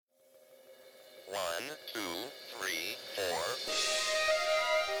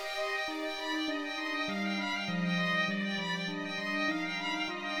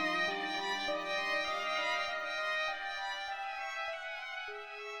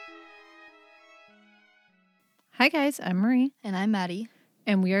Hi guys, I'm Marie, And I'm Maddie.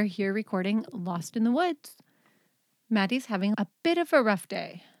 and we are here recording Lost in the Woods. Maddie's having a bit of a rough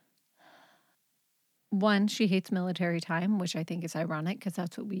day. One, she hates military time, which I think is ironic because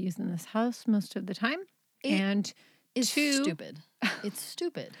that's what we use in this house most of the time. And It's two, stupid. It's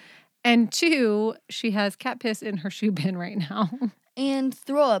stupid. And two, she has cat piss in her shoe bin right now. And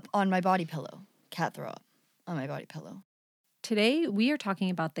throw up on my body pillow. Cat throw up on my body pillow. Today, we are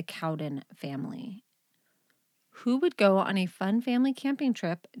talking about the Cowden family. Who would go on a fun family camping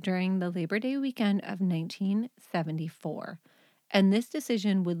trip during the Labor Day weekend of 1974? And this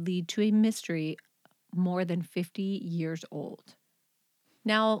decision would lead to a mystery more than 50 years old.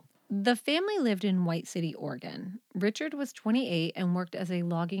 Now, the family lived in White City, Oregon. Richard was 28 and worked as a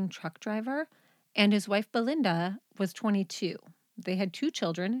logging truck driver, and his wife Belinda was 22. They had two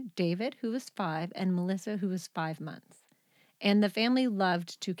children, David, who was 5, and Melissa, who was 5 months. And the family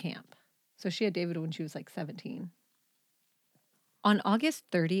loved to camp. So she had David when she was like 17. On August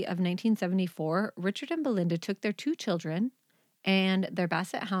 30 of 1974, Richard and Belinda took their two children and their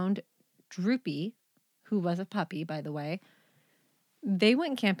basset hound, Droopy, who was a puppy, by the way. They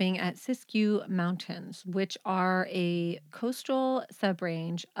went camping at Siskiyou Mountains, which are a coastal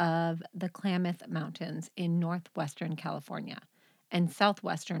subrange of the Klamath Mountains in northwestern California and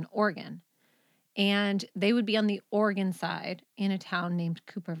southwestern Oregon. And they would be on the Oregon side in a town named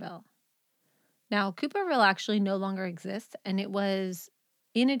Cooperville. Now, Cooperville actually no longer exists, and it was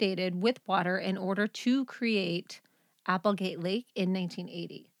inundated with water in order to create Applegate Lake in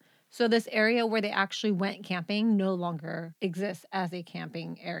 1980. So this area where they actually went camping no longer exists as a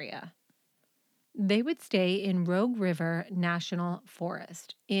camping area. They would stay in Rogue River National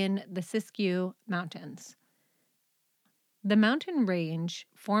Forest in the Siskiyou Mountains. The mountain range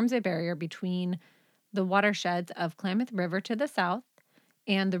forms a barrier between the watersheds of Klamath River to the south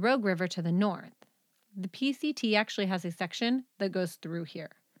and the Rogue River to the north. The PCT actually has a section that goes through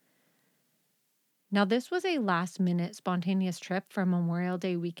here. Now, this was a last-minute spontaneous trip for Memorial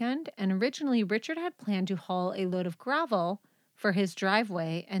Day weekend, and originally Richard had planned to haul a load of gravel for his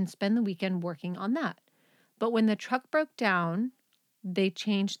driveway and spend the weekend working on that. But when the truck broke down, they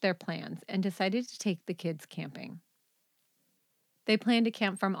changed their plans and decided to take the kids camping. They planned to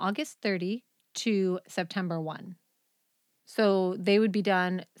camp from August 30 to September 1. So they would be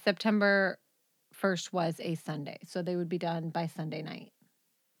done. September 1st was a Sunday, so they would be done by Sunday night.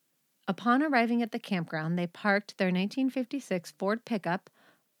 Upon arriving at the campground, they parked their 1956 Ford pickup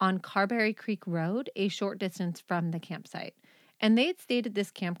on Carberry Creek Road, a short distance from the campsite. And they had stayed at this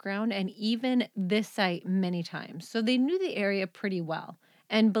campground and even this site many times, so they knew the area pretty well.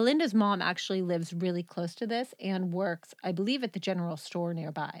 And Belinda's mom actually lives really close to this and works, I believe, at the general store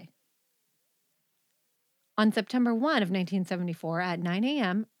nearby. On September 1 of 1974 at 9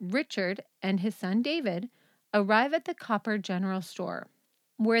 a.m., Richard and his son David arrive at the Copper General Store,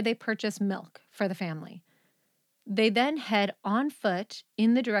 where they purchase milk for the family. They then head on foot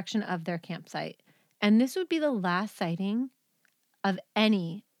in the direction of their campsite, and this would be the last sighting of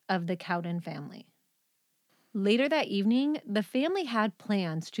any of the Cowden family. Later that evening, the family had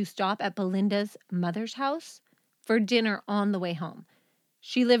plans to stop at Belinda's mother's house for dinner on the way home.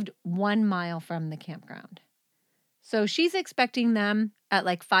 She lived 1 mile from the campground. So she's expecting them at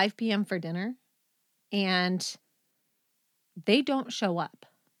like 5 p.m. for dinner, and they don't show up.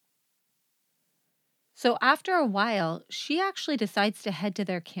 So after a while, she actually decides to head to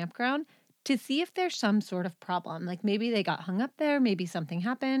their campground to see if there's some sort of problem. Like maybe they got hung up there, maybe something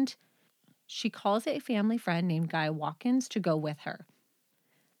happened. She calls a family friend named Guy Watkins to go with her.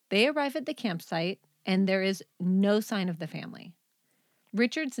 They arrive at the campsite, and there is no sign of the family.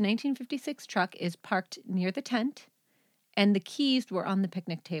 Richard's 1956 truck is parked near the tent, and the keys were on the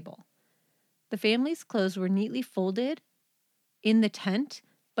picnic table. The family's clothes were neatly folded in the tent,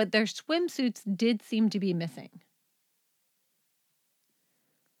 but their swimsuits did seem to be missing.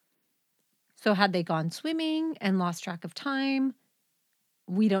 So had they gone swimming and lost track of time?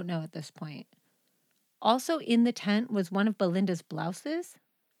 We don't know at this point. Also in the tent was one of Belinda's blouses,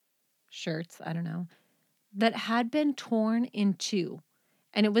 shirts, I don't know, that had been torn in two,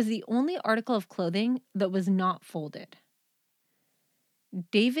 and it was the only article of clothing that was not folded.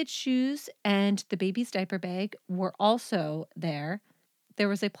 David's shoes and the baby's diaper bag were also there. There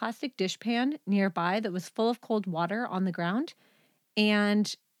was a plastic dishpan nearby that was full of cold water on the ground,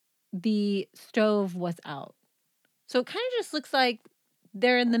 and the stove was out. So it kind of just looks like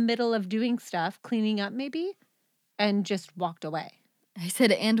they're in the middle of doing stuff, cleaning up maybe, and just walked away. I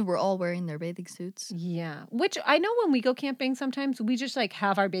said, and we're all wearing their bathing suits. Yeah, which I know when we go camping, sometimes we just like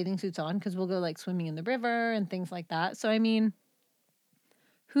have our bathing suits on because we'll go like swimming in the river and things like that. So, I mean,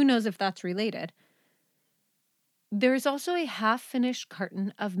 who knows if that's related? There is also a half-finished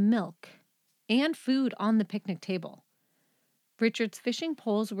carton of milk and food on the picnic table. Richard's fishing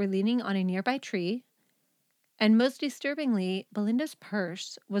poles were leaning on a nearby tree, and most disturbingly, Belinda's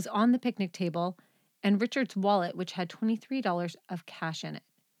purse was on the picnic table and Richard's wallet, which had $23 of cash in it.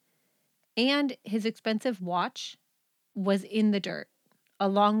 And his expensive watch was in the dirt,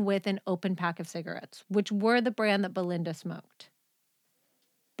 along with an open pack of cigarettes, which were the brand that Belinda smoked.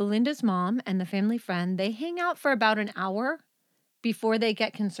 Belinda's mom and the family friend, they hang out for about an hour before they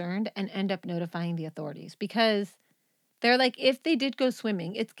get concerned and end up notifying the authorities because they're like, if they did go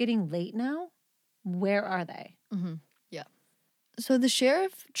swimming, it's getting late now. Where are they? Mm-hmm. Yeah. So the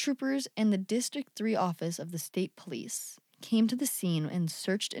sheriff, troopers, and the District 3 office of the state police came to the scene and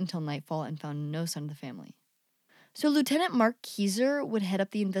searched until nightfall and found no sign of the family. So Lieutenant Mark Keyser would head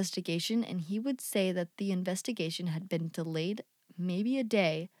up the investigation, and he would say that the investigation had been delayed maybe a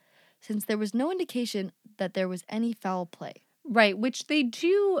day since there was no indication that there was any foul play. Right, which they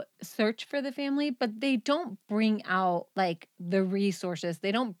do search for the family, but they don't bring out like the resources.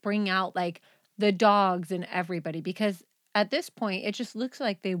 They don't bring out like the dogs and everybody because at this point it just looks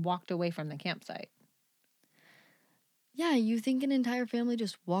like they walked away from the campsite. Yeah, you think an entire family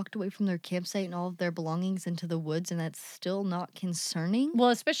just walked away from their campsite and all of their belongings into the woods, and that's still not concerning? Well,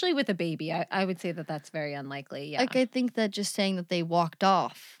 especially with a baby, I would say that that's very unlikely. Yeah. Like, I think that just saying that they walked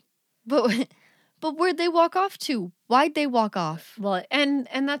off. But but where'd they walk off to? Why'd they walk off? Well, and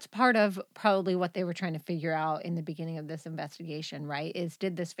that's part of probably what they were trying to figure out in the beginning of this investigation, right? Is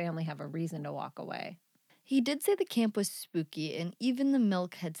did this family have a reason to walk away? He did say the camp was spooky, and even the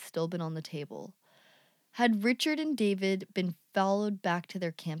milk had still been on the table. Had Richard and David been followed back to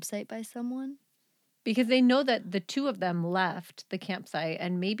their campsite by someone? Because they know that the two of them left the campsite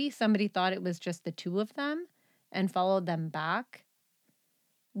and maybe somebody thought it was just the two of them and followed them back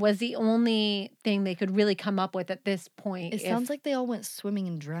was the only thing they could really come up with at this point. It sounds like they all went swimming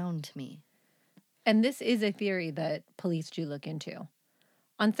and drowned to me. And this is a theory that police do look into.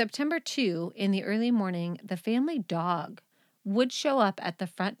 On September 2, in the early morning, the family dog would show up at the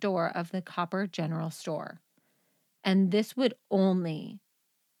front door of the Copper General Store. And this would only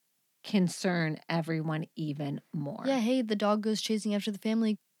concern everyone even more. Yeah, hey, the dog goes chasing after the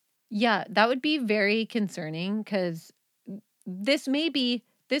family. Yeah, that would be very concerning because this may be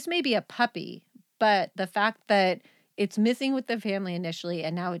a puppy, but the fact that it's missing with the family initially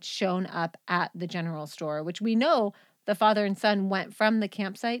and now it's shown up at the general store, which we know the father and son went from the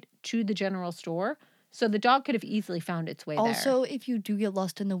campsite to the general store. So the dog could have easily found its way there. Also, if you do get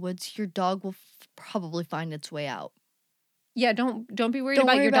lost in the woods, your dog will probably find its way out. Yeah, don't be worried Don't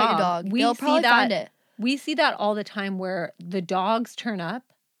about worry your about dog. your dog. We They'll see probably that find it. we see that all the time where the dogs turn up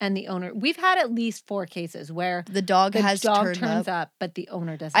and the owner. We've had at least 4 cases where The dog turns up, but the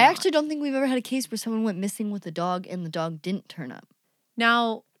owner does I not. actually don't think we've ever had a case where someone went missing with a dog and the dog didn't turn up.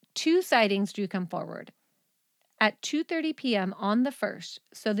 Now, 2 sightings do come forward. At 2:30 p.m. on the 1st,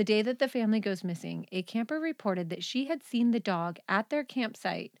 so the day that the family goes missing, a camper reported that she had seen the dog at their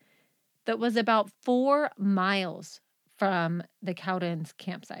campsite that was about 4 miles from the Cowden's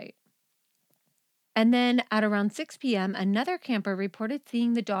campsite. And then at around 6 p.m., another camper reported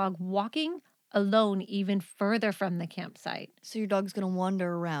seeing the dog walking alone even further from the campsite. So your dog's going to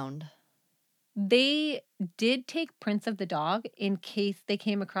wander around. They did take prints of the dog in case they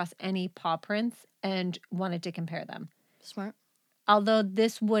came across any paw prints and wanted to compare them. Smart. Although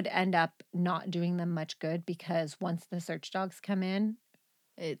this would end up not doing them much good because once the search dogs come in,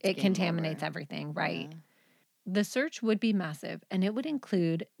 it contaminates everything, right? Yeah. The search would be massive, and it would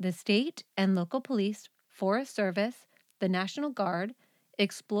include the state and local police, Forest Service, the National Guard,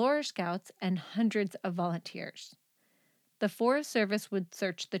 Explorer Scouts, and hundreds of volunteers. The Forest Service would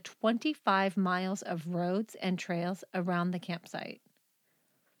search the 25 miles of roads and trails around the campsite.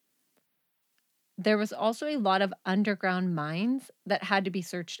 There was also a lot of underground mines that had to be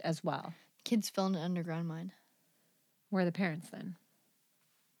searched as well. Kids fell in an underground mine. Where are the parents then?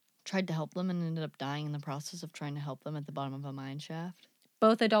 Tried to help them and ended up dying in the process of trying to help them at the bottom of a mine shaft.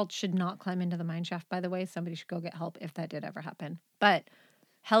 Both adults should not climb into the mine shaft, by the way. Somebody should go get help if that did ever happen. But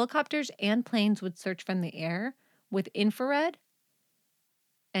helicopters and planes would search from the air with infrared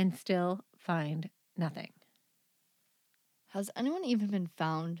and still find nothing. Has anyone even been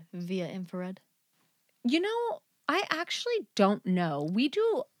found via infrared? You know, I actually don't know. We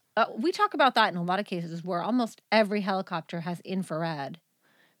talk about that in a lot of cases where almost every helicopter has infrared.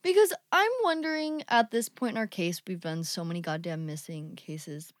 Because I'm wondering, at this point in our case, we've done so many goddamn missing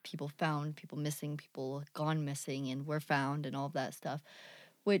cases. People found, people missing, people gone missing, and were found, and all of that stuff.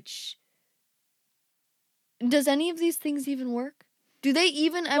 Which, does any of these things even work? Do they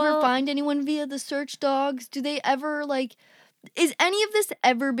even ever find anyone via the search dogs? Do they ever, like, is any of this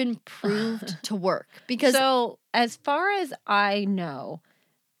ever been proved to work? Because So, as far as I know,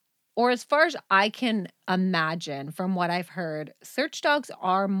 or as far as I can imagine from what I've heard, search dogs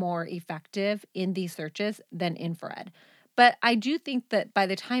are more effective in these searches than infrared. But I do think that by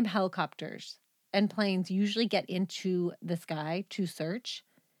the time helicopters and planes usually get into the sky to search,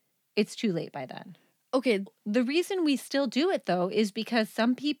 it's too late by then. okay, The reason we still do it, though, is because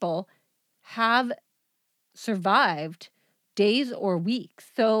some people have survived days or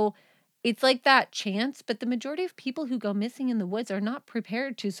weeks. So it's like that chance, but the majority of people who go missing in the woods are not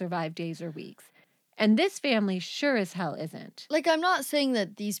prepared to survive days or weeks. And this family sure as hell isn't. like, I'm not saying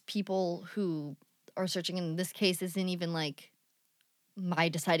that these people who are searching in this case isn't even, like, my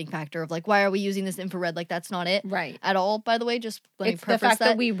deciding factor of, like, why are we using this infrared? Like, that's not it Right. at all, by the way. Just let me It's the preface fact that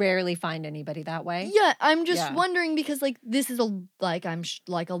that. we rarely find anybody that way. Yeah, I'm just Yeah. wondering because, like, this is like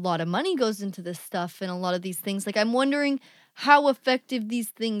a lot of money goes into this stuff and a lot of these things. Like, I'm wondering how effective these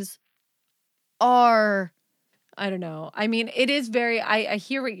things are. I don't know. I mean, it is I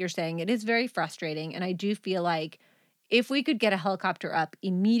hear what you're saying. It is very frustrating. And I do feel like if we could get a helicopter up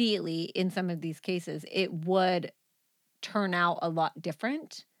immediately in some of these cases, it would turn out a lot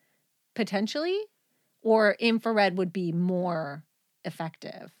different, potentially, or infrared would be more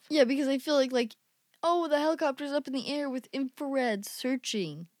effective. Yeah, because I feel like, oh, the helicopter's up in the air with infrared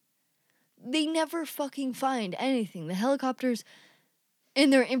searching. They never fucking find anything. The helicopters in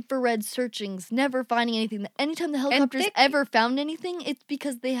their infrared searchings never finding anything. Anytime the helicopters ever found anything, it's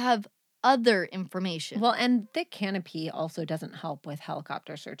because they have other information. Well, and thick canopy also doesn't help with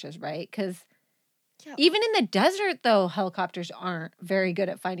helicopter searches, right? Because Yeah. even in the desert, though, helicopters aren't very good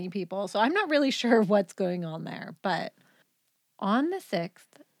at finding people. So I'm not really sure what's going on there. But on the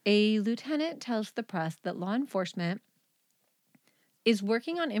 6th, a lieutenant tells the press that law enforcement is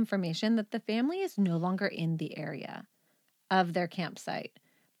working on information that the family is no longer in the area of their campsite.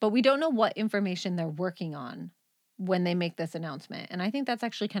 But we don't know what information they're working on when they make this announcement. And I think that's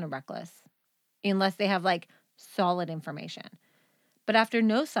actually kind of reckless, unless they have like solid information. But after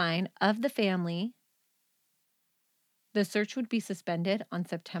no sign of the family, the search would be suspended on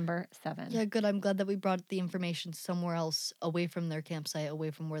September 7th. Yeah, good. I'm glad that we brought the information somewhere else, away from their campsite, away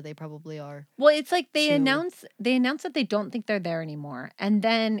from where they probably are. Well, it's like they to- announce that they don't think they're there anymore, and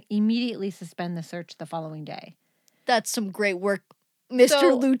then immediately suspend the search the following day. That's some great work, Mr.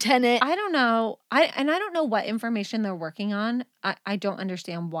 So, Lieutenant. I don't know. I don't know what information they're working on. I don't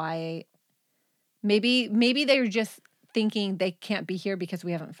understand why. Maybe they're just thinking they can't be here because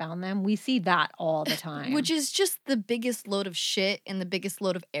we haven't found them. We see that all the time. Which is just the biggest load of shit and the biggest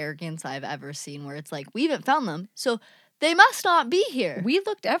load of arrogance I've ever seen, where it's like, we haven't found them, so they must not be here. We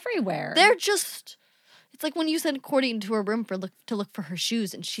looked everywhere. They're just... It's like when you send Cordy into her room to look for her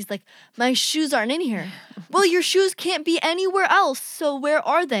shoes, and she's like, my shoes aren't in here. Well, your shoes can't be anywhere else, so where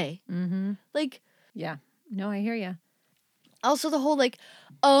are they? Mm-hmm. Like... Yeah. No, I hear you. Also the whole like,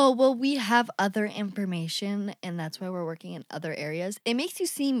 oh, well, we have other information, and that's why we're working in other areas. It makes you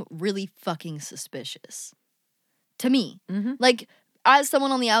seem really fucking suspicious. To me. Mm-hmm. Like, as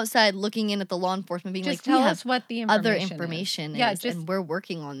someone on the outside looking in at the law enforcement being Just like, we tell have us what the other information information is. Yeah, is, and we're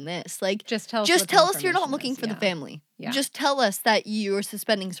working on this. Like, just tell us. just what the tell us you're not information looking is. for the family. Yeah. Just tell us that you're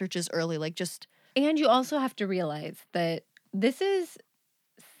suspending searches early. Like, just... And you also have to realize that this is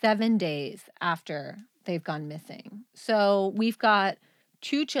 7 days after they've gone missing. So we've got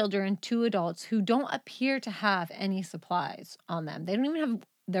 2 children, 2 adults who don't appear to have any supplies on them. They don't even have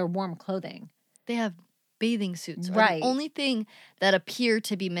their warm clothing. They have bathing suits. Right. The only thing that appear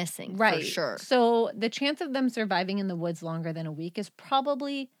to be missing, Right. for sure. So the chance of them surviving in the woods longer than a week is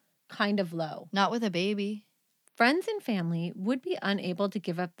probably kind of low. Not with a baby. Friends and family would be unable to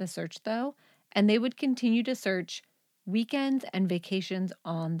give up the search, though, and they would continue to search weekends and vacations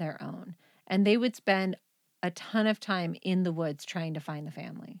on their own. And they would spend a ton of time in the woods trying to find the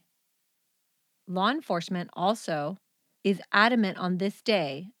family. Law enforcement also is adamant on this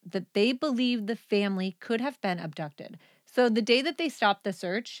day that they believe the family could have been abducted. So the day that they stopped the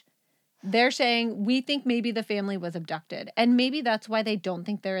search, they're saying, we think maybe the family was abducted. And maybe that's why they don't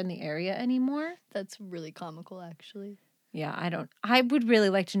think they're in the area anymore. That's really comical, actually. Yeah, I would really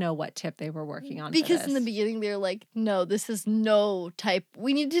like to know what tip they were working on. Because in the beginning, they're like, no, this is no type.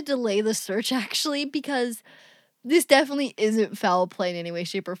 We need to delay the search, actually, because this definitely isn't foul play in any way,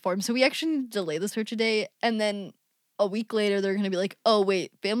 shape, or form. So we actually need to delay the search a day. And then a week later, they're going to be like, oh,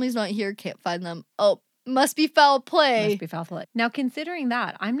 wait, family's not here. Can't find them. Oh, must be foul play. Must be foul play. Now, considering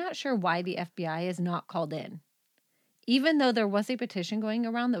that, I'm not sure why the FBI is not called in. Even though there was a petition going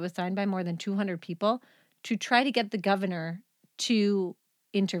around that was signed by more than 200 people to try to get the governor to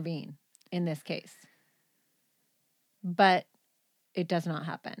intervene in this case. But it does not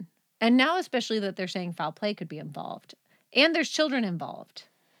happen. And now, especially that they're saying foul play could be involved. And there's children involved.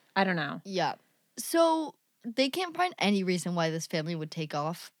 I don't know. Yeah. So they can't find any reason why this family would take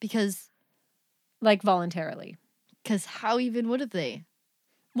off because Like voluntarily. how even would have they?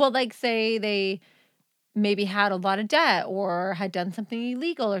 Well, like say they maybe had a lot of debt or had done something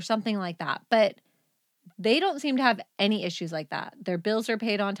illegal or something like that. But they don't seem to have any issues like that. Their bills are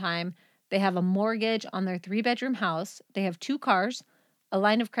paid on time. They have a mortgage on their 3-bedroom house. They have 2 cars, a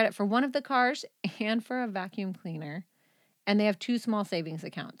line of credit for one of the cars and for a vacuum cleaner. And they have 2 small savings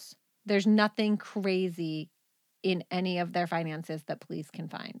accounts. There's nothing crazy in any of their finances that police can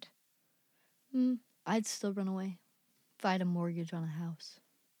find. I'd still run away if I had a mortgage on a house.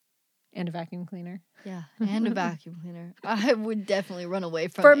 And a vacuum cleaner. Yeah, and a vacuum cleaner. I would definitely run away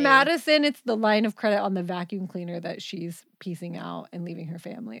from For Madison, it's the line of credit on the vacuum cleaner that she's piecing out and leaving her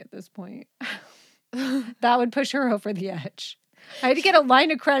family at this point. That would push her over the edge. I had to get a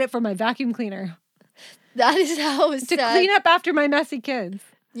line of credit for my vacuum cleaner. That is how it's to clean up after my messy kids.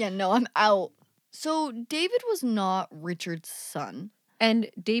 Yeah, no, I'm out. So David was not Richard's son. And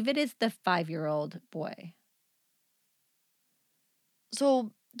David is the 5-year-old boy.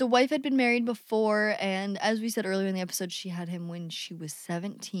 So the wife had been married before, and as we said earlier in the episode, she had him when she was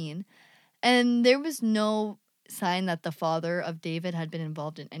 17. And there was no sign that the father of David had been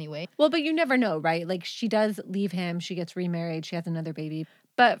involved in any way. Well, but you never know, right? Like, she does leave him. She gets remarried. She has another baby.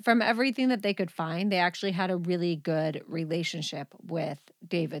 But from everything that they could find, they actually had a really good relationship with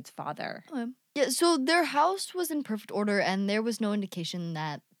David's father. Yeah, so their house was in perfect order, and there was no indication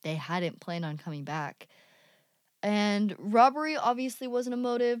that they hadn't planned on coming back. And robbery obviously wasn't a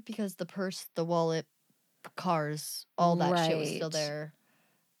motive because the purse, the wallet, cars, all that shit was still there.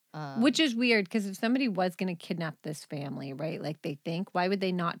 Which is weird because if somebody was going to kidnap this family, right, like they think, why would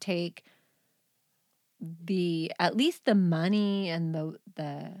they not take at least the money and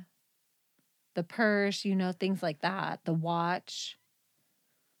the purse, things like that, the watch?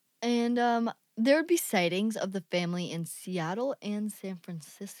 And there would be sightings of the family in Seattle and San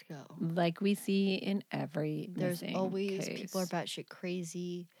Francisco. Like we see in every There's always case. People are batshit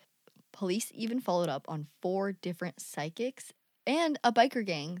crazy. Police even followed up on 4 different psychics and a biker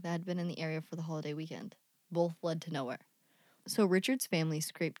gang that had been in the area for the holiday weekend. Both led to nowhere. So Richard's family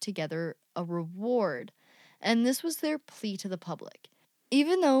scraped together a reward, and this was their plea to the public.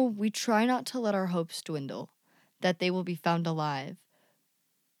 Even though we try not to let our hopes dwindle that they will be found alive,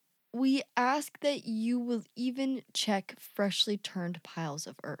 we ask that you will even check freshly turned piles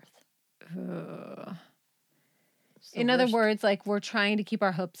of earth. In other words, like, we're trying to keep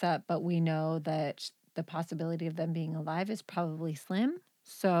our hopes up, but we know that the possibility of them being alive is probably slim.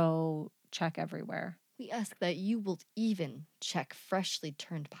 So check everywhere. We ask that you will even check freshly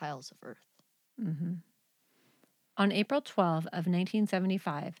turned piles of earth. Mm-hmm. On April 12 of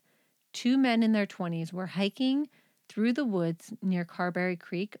 1975, 2 men in their 20s were hiking through the woods near Carberry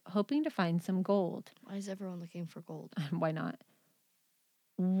Creek, hoping to find some gold. Why is everyone looking for gold? Why not?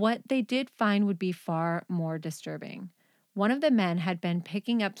 What they did find would be far more disturbing. One of the men had been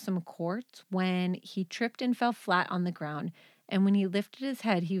picking up some quartz when he tripped and fell flat on the ground, and when he lifted his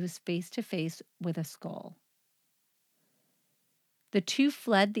head, he was face to face with a skull. The 2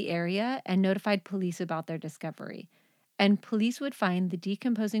 fled the area and notified police about their discovery, and police would find the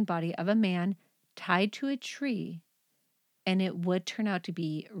decomposing body of a man tied to a tree, and it would turn out to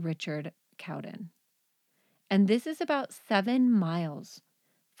be Richard Cowden. And this is about 7 miles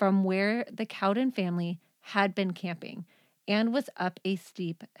from where the Cowden family had been camping and was up a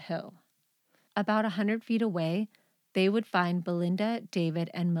steep hill. About 100 feet away, they would find Belinda,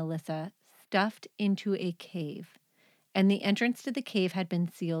 David, and Melissa stuffed into a cave, and the entrance to the cave had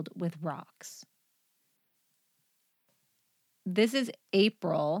been sealed with rocks. This is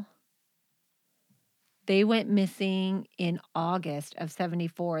April. They went missing in August of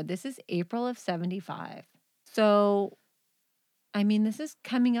 74. This is April of 75. So, I mean, this is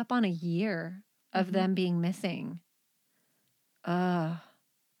coming up on a year of them being missing. I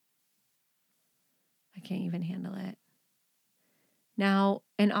can't even handle it. Now,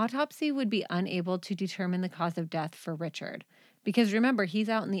 an autopsy would be unable to determine the cause of death for Richard because remember, he's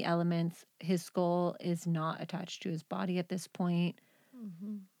out in the elements. His skull is not attached to his body at this point.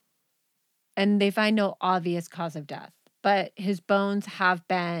 Mm-hmm. And they find no obvious cause of death, but his bones have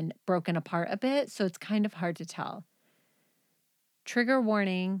been broken apart a bit, so it's kind of hard to tell. Trigger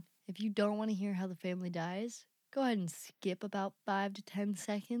warning. If you don't want to hear how the family dies, go ahead and skip about 5 to 10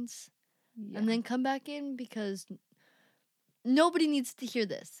 seconds and then come back in because nobody needs to hear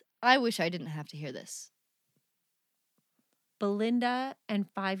this. I wish I didn't have to hear this. Belinda and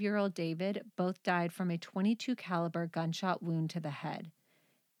 5-year-old David both died from a .22 caliber gunshot wound to the head.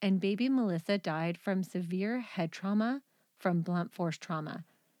 And baby Melissa died from severe head trauma from blunt force trauma.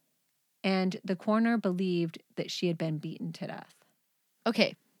 And the coroner believed that she had been beaten to death.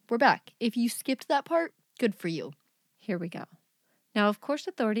 Okay, we're back. If you skipped that part, good for you. Here we go. Now, of course,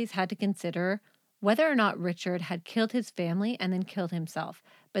 authorities had to consider whether or not Richard had killed his family and then killed himself,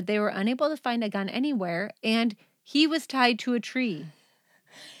 but they were unable to find a gun anywhere, and he was tied to a tree.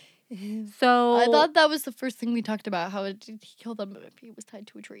 So I thought that was the first thing we talked about, how he killed him if he was tied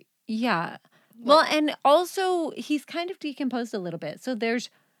to a tree. yeah. Well, and also he's kind of decomposed a little bit. So there's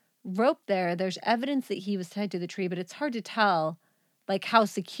rope there. There's evidence that he was tied to the tree, but it's hard to tell like how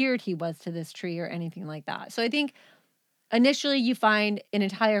secured he was to this tree or anything like that. So I think initially you find an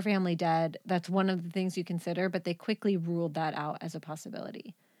entire family dead. That's one of the things you consider, but they quickly ruled that out as a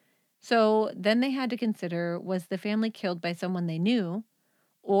possibility. So then they had to consider, was the family killed by someone they knew,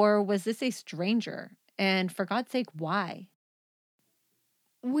 or was this a stranger? And for God's sake, why?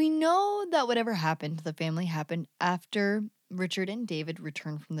 We know that whatever happened to the family happened after Richard and David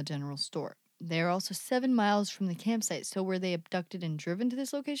returned from the general store. They are also 7 miles from the campsite, so were they abducted and driven to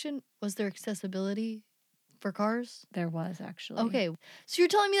this location? Was there accessibility for cars? There was actually. Okay, so you're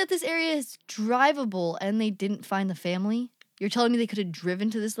telling me that this area is drivable and they didn't find the family? You're telling me they could have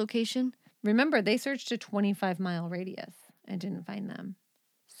driven to this location? Remember, they searched a 25-mile radius and didn't find them.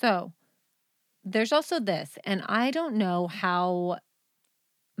 So there's also this, and I don't know how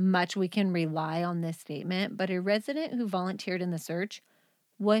much we can rely on this statement, but a resident who volunteered in the search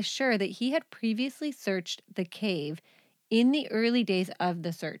was sure that he had previously searched the cave in the early days of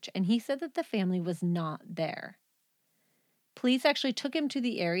the search, and he said that the family was not there. Police actually took him to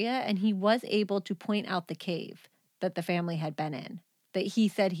the area, and he was able to point out the cave that the family had been in, that he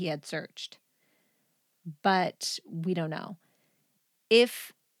said he had searched. But we don't know.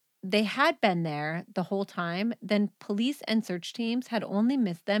 If they had been there the whole time, then police and search teams had only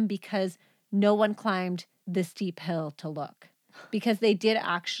missed them because no one climbed the steep hill to look. Because the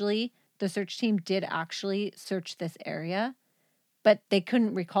search team did actually search this area, but they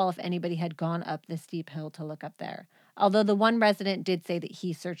couldn't recall if anybody had gone up the steep hill to look up there. Although the one resident did say that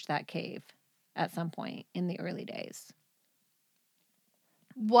he searched that cave at some point in the early days.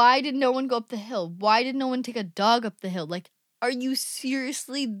 Why did no one go up the hill? Why did no one take a dog up the hill? Like, are you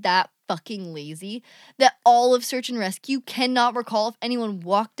seriously that fucking lazy that all of search and rescue cannot recall if anyone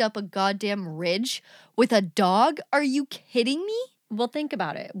walked up a goddamn ridge with a dog? Are you kidding me? Well, think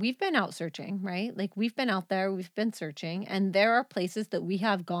about it. We've been out searching, right? Like we've been out there, we've been searching, and there are places that we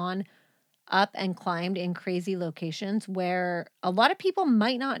have gone up and climbed in crazy locations where a lot of people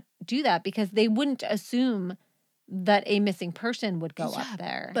might not do that because they wouldn't assume that a missing person would go up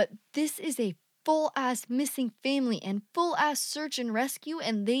there. But this is a full-ass missing family and full-ass search and rescue,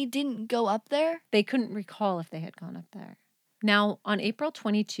 and they didn't go up there? They couldn't recall if they had gone up there. Now, on April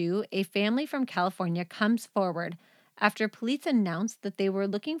 22, a family from California comes forward after police announced that they were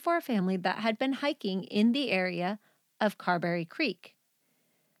looking for a family that had been hiking in the area of Carberry Creek,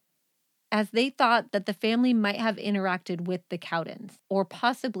 as they thought that the family might have interacted with the Cowdens, or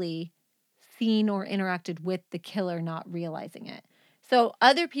possibly seen or interacted with the killer, not realizing it. So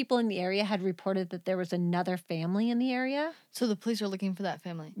other people in the area had reported that there was another family in the area. So the police are looking for that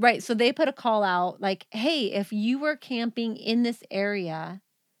family. Right. So they put a call out like, hey, if you were camping in this area,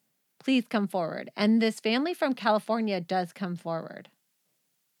 please come forward. And this family from California does come forward.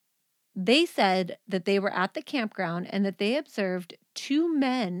 They said that they were at the campground and that they observed 2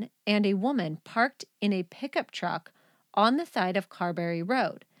 men and a woman parked in a pickup truck on the side of Carberry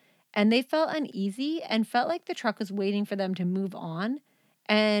Road. And they felt uneasy and felt like the truck was waiting for them to move on.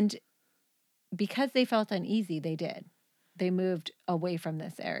 And because they felt uneasy, they did. They moved away from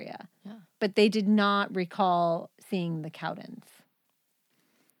this area. Yeah. But they did not recall seeing the Cowdens.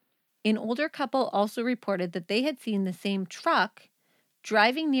 An older couple also reported that they had seen the same truck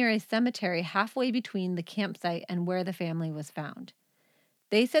driving near a cemetery halfway between the campsite and where the family was found.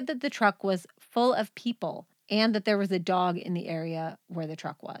 They said that the truck was full of people and that there was a dog in the area where the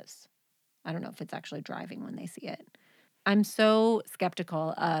truck was. I don't know if it's actually driving when they see it. I'm so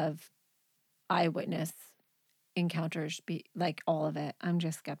skeptical of eyewitness encounters, like all of it. I'm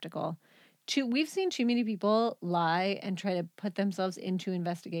just skeptical. We've seen too many people lie and try to put themselves into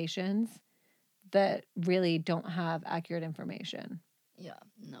investigations that really don't have accurate information. Yeah,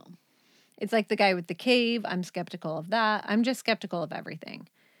 no. It's like the guy with the cave. I'm skeptical of that. I'm just skeptical of everything.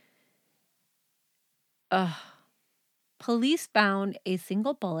 Police found a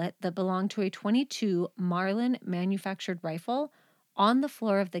single bullet that belonged to a .22 Marlin manufactured rifle on the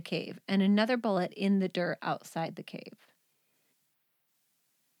floor of the cave and another bullet in the dirt outside the cave.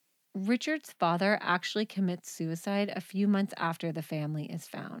 Richard's father actually commits suicide a few months after the family is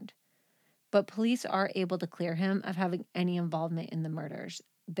found. But police are able to clear him of having any involvement in the murders.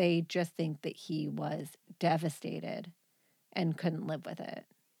 They just think that he was devastated and couldn't live with it.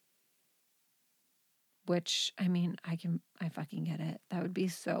 Which, I mean, I fucking get it. That would be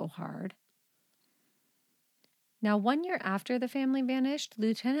so hard. Now, 1 year after the family vanished,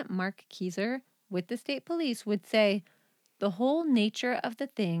 Lieutenant Mark Keyser with the state police would say, the whole nature of the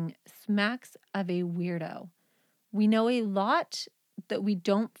thing smacks of a weirdo. We know a lot that we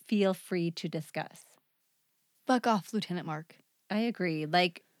don't feel free to discuss. Fuck off, Lieutenant Mark. I agree.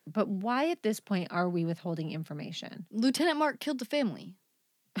 But why at this point are we withholding information? Lieutenant Mark killed the family.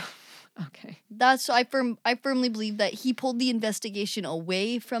 Okay. I firmly believe that he pulled the investigation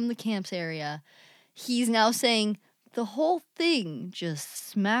away from the camps area. He's now saying the whole thing just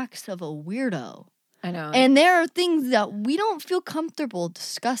smacks of a weirdo. I know. And there are things that we don't feel comfortable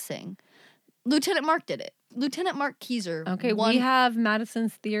discussing. Lieutenant Mark did it. Lieutenant Mark Keyser. Okay, we have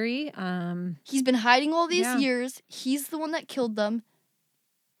Madison's theory. He's been hiding all these years. He's the one that killed them.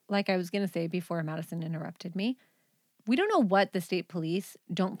 Like I was going to say before Madison interrupted me, we don't know what the state police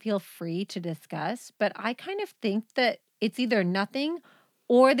don't feel free to discuss, but I kind of think that it's either nothing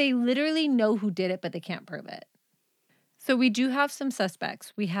or they literally know who did it, but they can't prove it. So we do have some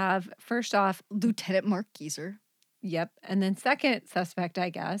suspects. We have, first off, Lieutenant Mark Keyser. Yep. And then second suspect, I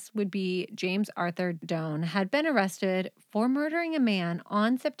guess, would be James Arthur Doane, had been arrested for murdering a man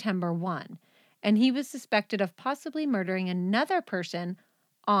on September 1. And he was suspected of possibly murdering another person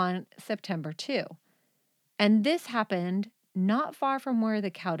on September 2. And this happened not far from where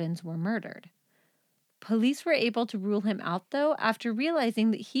the Cowdens were murdered. Police were able to rule him out, though, after realizing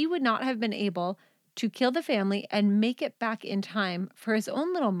that he would not have been able to kill the family and make it back in time for his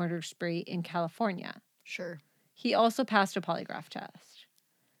own little murder spree in California. Sure. He also passed a polygraph test.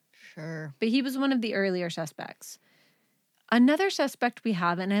 Sure. But he was one of the earlier suspects. Another suspect we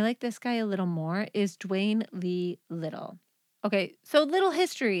have, and I like this guy a little more, is Dwayne Lee Little. Okay, so little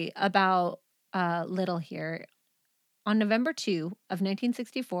history about Little here. On November 2 of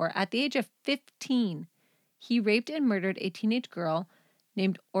 1964, at the age of 15, he raped and murdered a teenage girl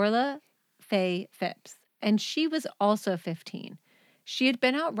named Orla Faye Phipps, and she was also 15. She had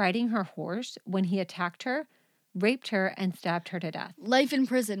been out riding her horse when he attacked her, raped her, and stabbed her to death. Life in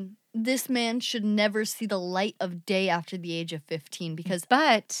prison. This man should never see the light of day after the age of 15 because...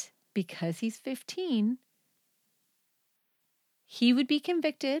 But because he's 15, he would be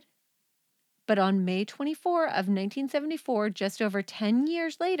convicted. But on May 24 of 1974, just over 10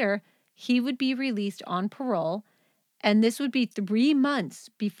 years later, he would be released on parole. And this would be 3 months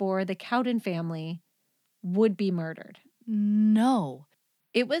before the Cowden family would be murdered. No.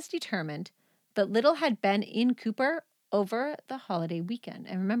 It was determined that Little had been in Cooper over the holiday weekend.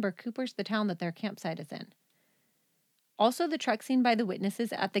 And remember, Cooper's the town that their campsite is in. Also, the truck seen by the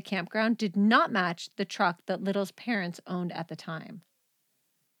witnesses at the campground did not match the truck that Little's parents owned at the time.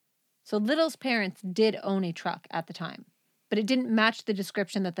 So Little's parents did own a truck at the time, but it didn't match the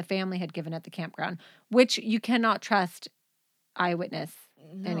description that the family had given at the campground, which you cannot trust eyewitness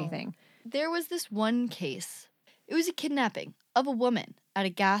anything. There was this one case. It was a kidnapping of a woman at a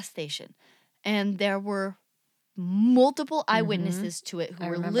gas station, and there were multiple eyewitnesses to it who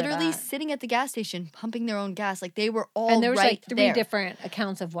were literally sitting at the gas station pumping their own gas. Like, they were all right there. And there was like 3 different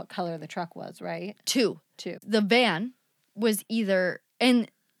accounts of what color the truck was, right? 2. 2. The van was either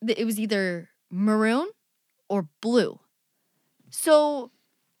maroon or blue. So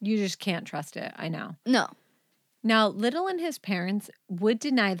you just can't trust it. I know. No. Now, Little and his parents would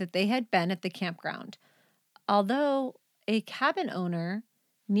deny that they had been at the campground, although a cabin owner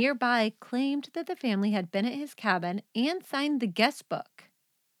nearby claimed that the family had been at his cabin and signed the guest book.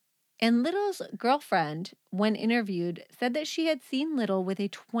 And Little's girlfriend, when interviewed, said that she had seen Little with a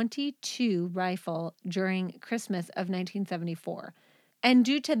 .22 rifle during Christmas of 1974. And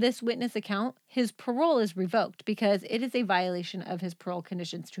due to this witness account, his parole is revoked because it is a violation of his parole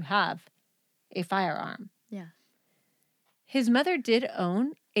conditions to have a firearm. Yeah. His mother did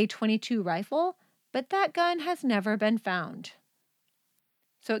own a .22 rifle, but that gun has never been found.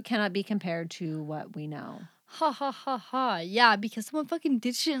 So it cannot be compared to what we know. Ha ha ha ha. Yeah, because someone fucking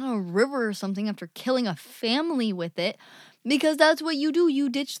ditched it in a river or something after killing a family with it. Because that's what you do. You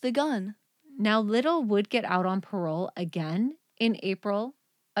ditch the gun. Now, Little would get out on parole again in April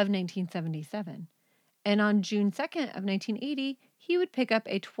of 1977. And on June 2nd of 1980, he would pick up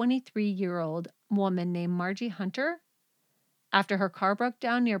a 23-year-old woman named Margie Hunter. After her car broke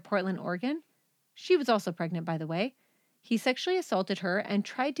down near Portland, Oregon, she was also pregnant, by the way. He sexually assaulted her and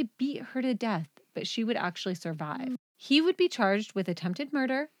tried to beat her to death, but she would actually survive. He would be charged with attempted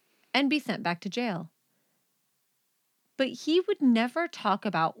murder and be sent back to jail. But he would never talk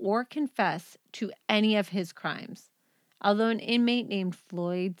about or confess to any of his crimes. Although an inmate named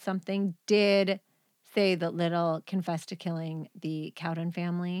Floyd something did say that Little confessed to killing the Cowden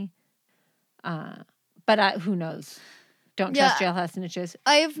family. But who knows? Don't trust jailhouse snitches.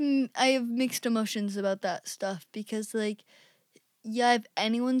 I have mixed emotions about that stuff because, like, yeah, if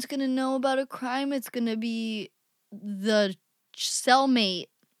anyone's gonna know about a crime, it's gonna be the cellmate,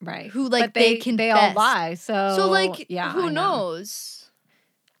 right? Who, like, but they all confessed. lie. So like, yeah, who I know. knows?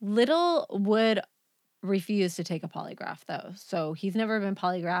 Little would refuse to take a polygraph, though. So he's never been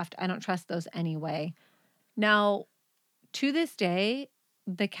polygraphed. I don't trust those anyway. Now, to this day,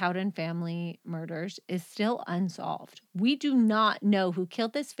 the Cowden family murders is still unsolved. We do not know who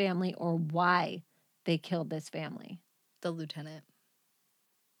killed this family or why they killed this family. The lieutenant.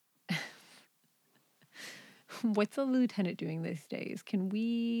 What's a lieutenant doing these days? Can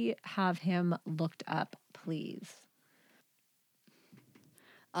we have him looked up, please?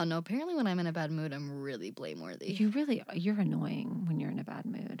 Oh no, apparently when I'm in a bad mood, I'm really blameworthy. You're annoying when you're in a bad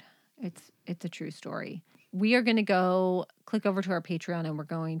mood. It's a true story. We are going to go click over to our Patreon and we're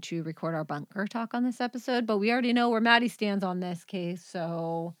going to record our bunker talk on this episode, but we already know where Maddie stands on this case,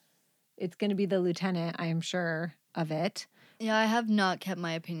 so it's going to be the lieutenant, I am sure of it. Yeah, I have not kept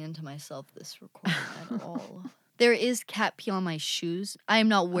my opinion to myself this recording at all. There is cat pee on my shoes. I am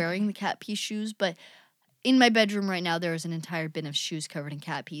not wearing the cat pee shoes, but in my bedroom right now, there is an entire bin of shoes covered in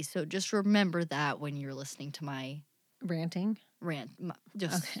cat pee. So just remember that when you're listening to my Ranting. rant.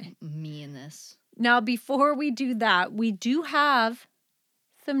 Me in this. Now, before we do that, we do have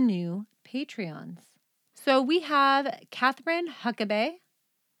some new Patreons. So we have Catherine Huckabee.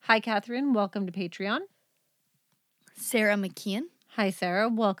 Hi, Catherine. Welcome to Patreon. Sarah McKeon. Hi, Sarah.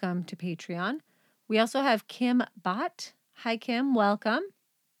 Welcome to Patreon. We also have Kim Bott. Hi, Kim. Welcome.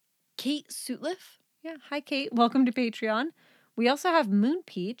 Kate Sutliff. Yeah. Hi, Kate. Welcome to Patreon. We also have Moon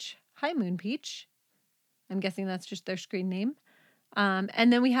Peach. Hi, Moon Peach. I'm guessing that's just their screen name.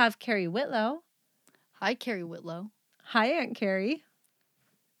 And then we have Carrie Whitlow. Hi, Carrie Whitlow. Hi, Aunt Carrie.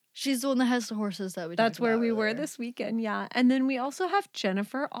 She's the one that has the horses that we talked about. That's where we were this weekend, yeah. And then we also have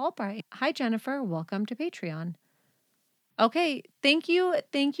Jennifer Albright. Hi, Jennifer. Welcome to Patreon. Okay, thank you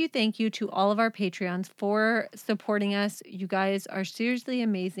to all of our Patreons for supporting us. You guys are seriously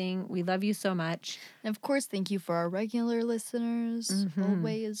amazing. We love you so much. And of course, thank you for our regular listeners.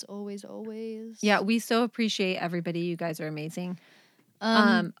 Mm-hmm. Always. Yeah, we so appreciate everybody. You guys are amazing.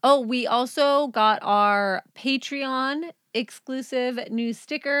 We also got our Patreon exclusive new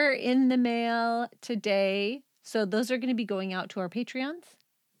sticker in the mail today. So those are going to be going out to our Patreons.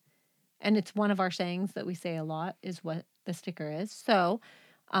 And it's one of our sayings that we say a lot is what the sticker is. So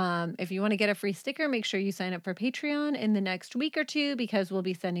if you want to get a free sticker, make sure you sign up for Patreon in the next week or two because we'll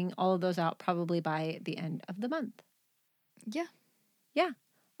be sending all of those out probably by the end of the month. Yeah. Yeah.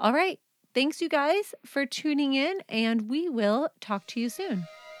 All right. Thanks, you guys, for tuning in, and we will talk to you soon.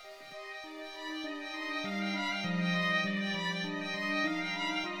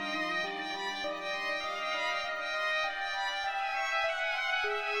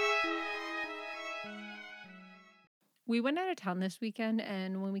 We went out of town this weekend,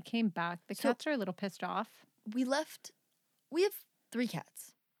 and when we came back, the cats are a little pissed off. We have 3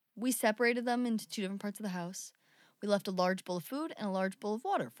 cats. We separated them into 2 different parts of the house. We left a large bowl of food and a large bowl of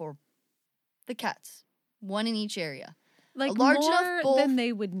water for the cats. One in each area. Like a large more enough bowl than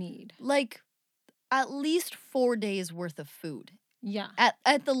they would need. Like at least 4 days worth of food. Yeah.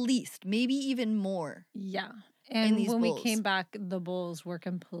 At the least, maybe even more. Yeah. And when we came back, the bowls were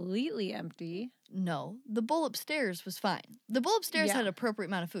completely empty. No, the bowl upstairs was fine. The bowl upstairs had an appropriate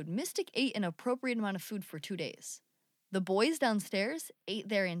amount of food. Mystic ate an appropriate amount of food for 2 days. The boys downstairs ate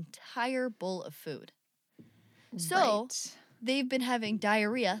their entire bowl of food. So they've been having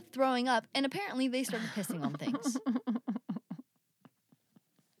diarrhea, throwing up, and apparently they started pissing on things.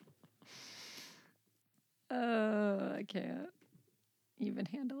 I can't even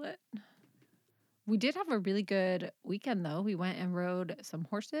handle it. We did have a really good weekend, though. We went and rode some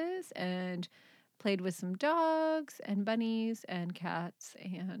horses and played with some dogs and bunnies and cats.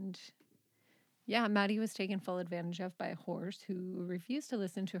 And yeah, Maddie was taken full advantage of by a horse who refused to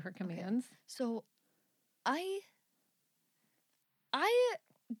listen to her commands. Okay. So I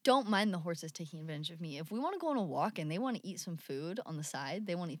don't mind the horses taking advantage of me. If we want to go on a walk and they want to eat some food on the side,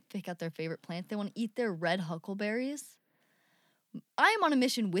 they want to pick out their favorite plant, they want to eat their red huckleberries, I am on a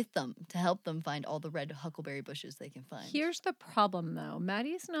mission with them to help them find all the red huckleberry bushes they can find. Here's the problem, though.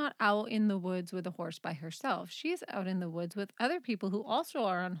 Maddie's not out in the woods with a horse by herself. She's out in the woods with other people who also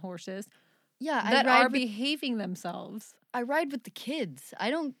are on horses Yeah, that are behaving themselves. I ride with the kids. I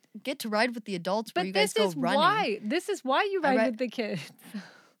don't get to ride with the adults where But you guys go running. This is why you ride with the kids.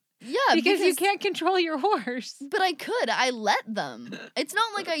 Yeah, because you can't control your horse. But I could. I let them. It's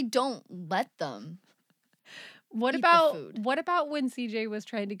not like I don't let them. What eat the food. about when CJ was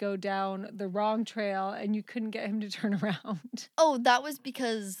trying to go down the wrong trail and you couldn't get him to turn around? Oh, that was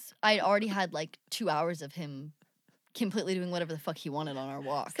because I'd already had like 2 hours of him completely doing whatever the fuck he wanted on our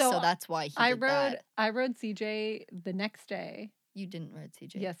walk. So that's why he did that. I rode CJ the next day. You didn't ride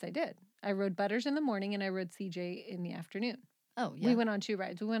CJ? Yes, I did. I rode Butters in the morning and I rode CJ in the afternoon. Oh, yeah. We went on 2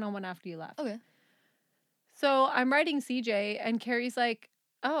 rides. We went on one after you left. Okay. So I'm riding CJ and Carrie's like,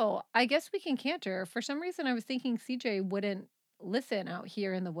 oh, I guess we can canter. For some reason, I was thinking CJ wouldn't listen out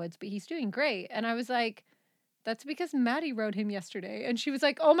here in the woods, but he's doing great. And I was like, that's because Maddie rode him yesterday. And she was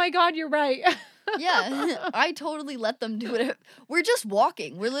like, oh my God, you're right. Yeah, I totally let them do it. We're just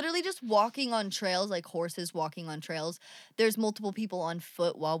walking. We're literally just walking on trails, like horses walking on trails. There's multiple people on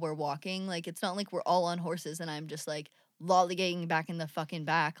foot while we're walking. Like, it's not like we're all on horses and I'm just like lollygagging back in the fucking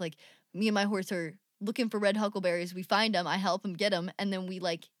back. Like, me and my horse are looking for red huckleberries. We find them. I help him get them. And then we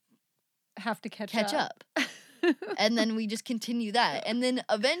like have to catch up. And then we just continue that. And then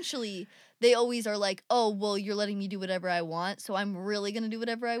eventually they always are like, oh, well, you're letting me do whatever I want, so I'm really going to do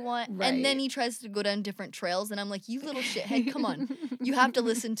whatever I want. Right. And then he tries to go down different trails, and I'm like, you little shithead, come on. You have to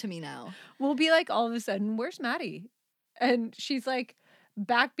listen to me now. We'll be like, all of a sudden, where's Maddie? And she's like,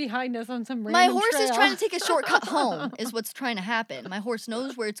 back behind us on some random My horse trail. is trying to take a shortcut home, is what's trying to happen. My horse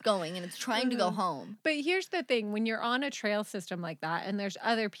knows where it's going, and it's trying to go home. But here's the thing. When you're on a trail system like that, and there's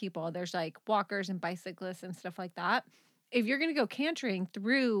other people, there's like walkers and bicyclists and stuff like that, if you're going to go cantering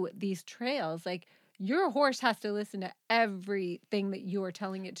through these trails, like, your horse has to listen to everything that you are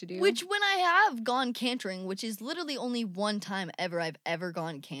telling it to do. Which, when I have gone cantering, which is literally only one time ever I've ever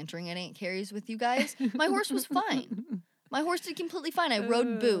gone cantering at Aunt Carrie's with you guys, my horse was fine. My horse did completely fine. I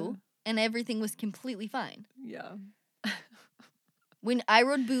rode Boo, and everything was completely fine. Yeah. When I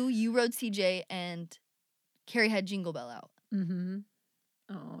rode Boo, you rode CJ, and Carrie had Jingle Bell out. Mm-hmm.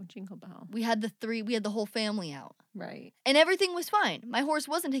 Oh, Jingle Bell. We had the whole family out. Right. And everything was fine. My horse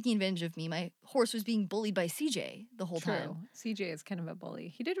wasn't taking advantage of me. My horse was being bullied by CJ the whole time. CJ is kind of a bully.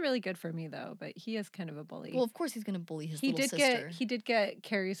 He did really good for me, though, but he is kind of a bully. Well, of course he's going to bully his little sister. He did get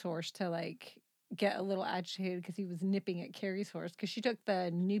Carrie's horse to, like, get a little agitated because he was nipping at Carrie's horse because she took the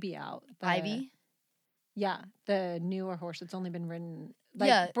newbie out. Ivy? Yeah, the newer horse that's only been ridden,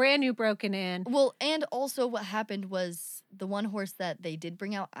 like, brand new, broken in. Well, and also what happened was the one horse that they did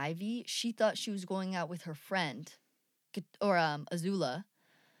bring out, Ivy, she thought she was going out with her friend, or Azula,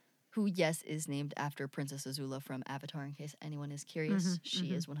 who, yes, is named after Princess Azula from Avatar, in case anyone is curious.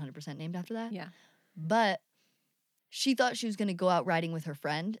 She is 100% named after that. Yeah. But she thought she was going to go out riding with her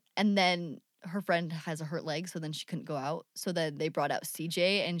friend, and then her friend has a hurt leg, so then she couldn't go out. So then they brought out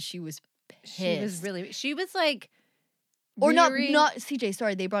CJ, and she was pissed. She was like, or not CJ,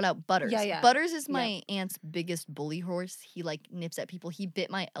 sorry, they brought out Butters. Yeah. Butters is my aunt's biggest bully horse. He like nips at people. He bit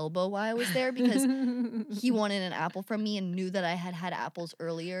my elbow while I was there because he wanted an apple from me and knew that I had had apples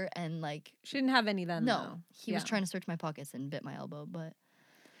earlier, and like she didn't have any then. No, he was trying to search my pockets and bit my elbow, but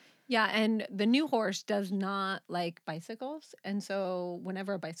yeah, and the new horse does not like bicycles, and so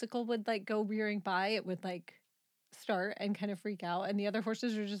whenever a bicycle would like go rearing by, it would like start and kind of freak out, and the other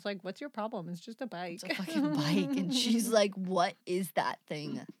horses are just like, what's your problem? It's just a bike. It's a fucking bike. And she's like, what is that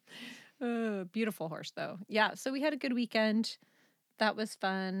thing? Beautiful horse though. Yeah, so we had a good weekend. That was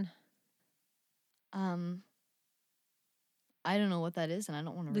fun. I don't know what that is, and I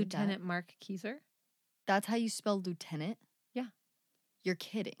don't want to read that. Lieutenant Mark Keyser. That's how you spell lieutenant? Yeah. You're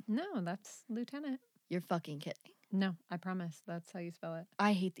kidding. No, that's lieutenant. You're fucking kidding. No, I promise. That's how you spell it.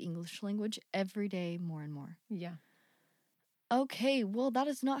 I hate the English language every day more and more. Yeah. Okay, well, that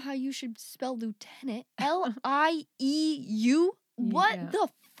is not how you should spell lieutenant. Lieu? What the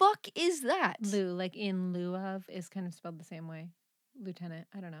fuck is that? Lieu, like in lieu of, is kind of spelled the same way. Lieutenant,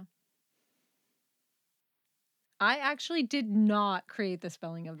 I don't know. I actually did not create the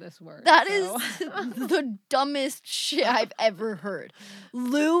spelling of this word. That is the dumbest shit I've ever heard.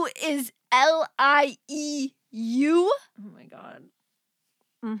 Lieu is Lieu? Oh my God.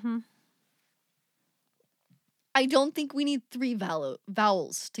 Mm-hmm. I don't think we need 3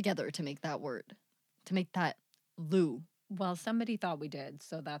 vowels together to make that word. To make that Lou. Well, somebody thought we did,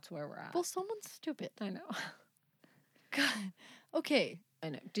 so that's where we're at. Well, someone's stupid. I know. God. Okay. I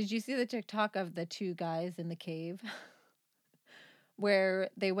know. Did you see the TikTok of the 2 guys in the cave? Where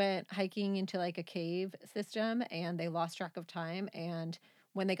they went hiking into like a cave system and they lost track of time, and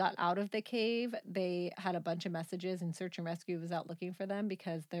when they got out of the cave, they had a bunch of messages, and search and rescue was out looking for them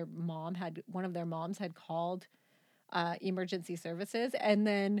because one of their moms had called emergency services, and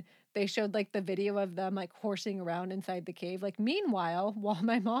then they showed like the video of them like horsing around inside the cave. Like, meanwhile, while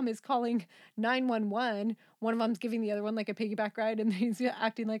my mom is calling 911, one of them's giving the other one like a piggyback ride, and he's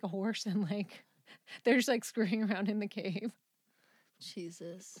acting like a horse, and like they're just like screwing around in the cave.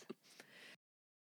 Jesus.